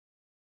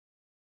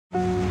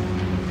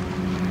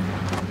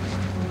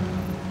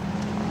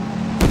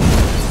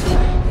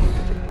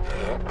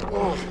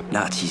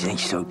Nazis ain't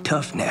so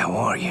tough now,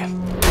 are you?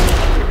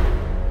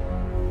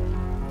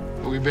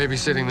 What are we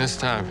babysitting this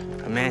time?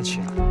 A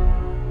mansion.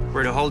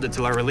 We're to hold it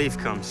till our relief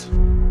comes.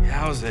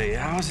 Yowza,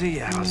 yowza,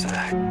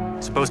 yowza.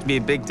 It's supposed to be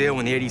a big deal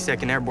when the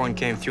 82nd Airborne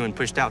came through and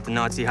pushed out the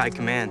Nazi high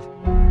command.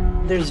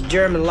 There's a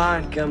German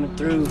line coming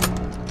through.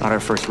 Not our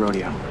first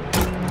rodeo.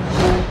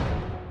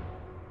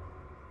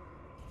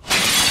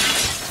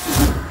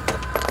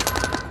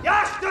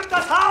 Ja, stürmt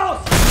das Haus!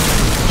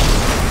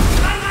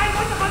 Nein, nein,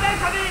 runter von der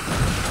LKW!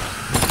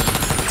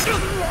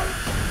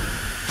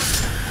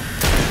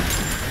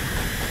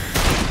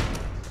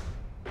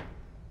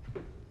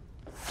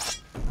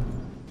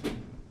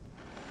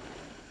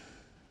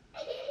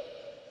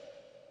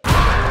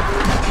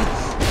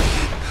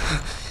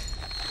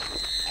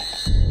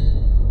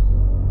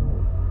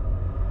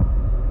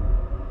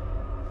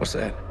 What's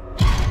that?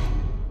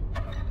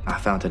 I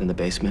found it in the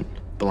basement.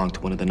 Belonged to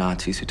one of the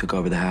Nazis who took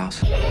over the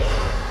house.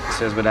 It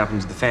says what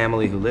happened to the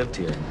family who lived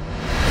here.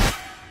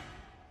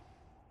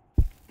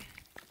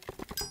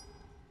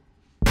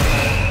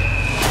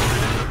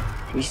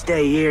 We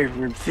stay here,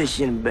 we're fish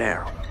in a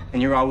barrel.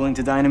 And you're all willing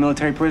to die in a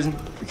military prison?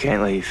 We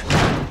can't leave.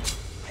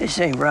 This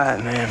ain't right,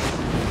 man.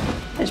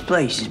 This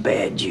place is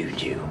bad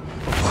juju.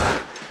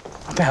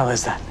 What the hell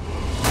is that?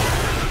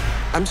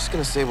 I'm just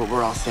gonna say what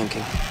we're all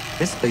thinking.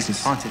 This place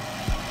is haunted.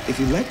 If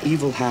you let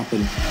evil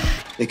happen,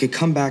 it could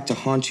come back to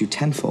haunt you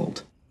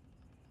tenfold.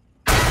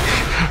 I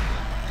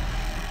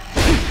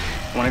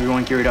want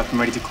everyone geared up and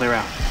ready to clear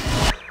out.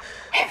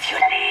 If you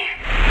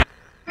leave.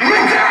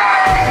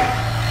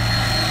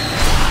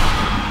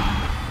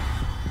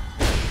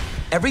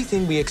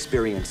 Everything we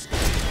experienced,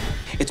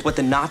 it's what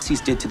the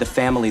Nazis did to the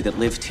family that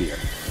lived here.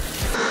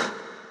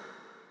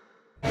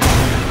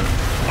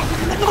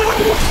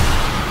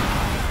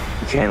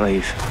 We can't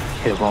leave.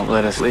 It won't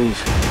let us leave.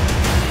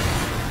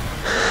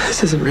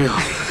 This isn't real.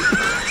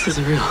 This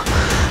isn't real.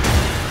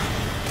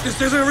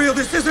 This isn't real!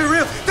 This isn't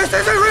real! This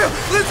isn't real!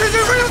 This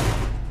isn't real!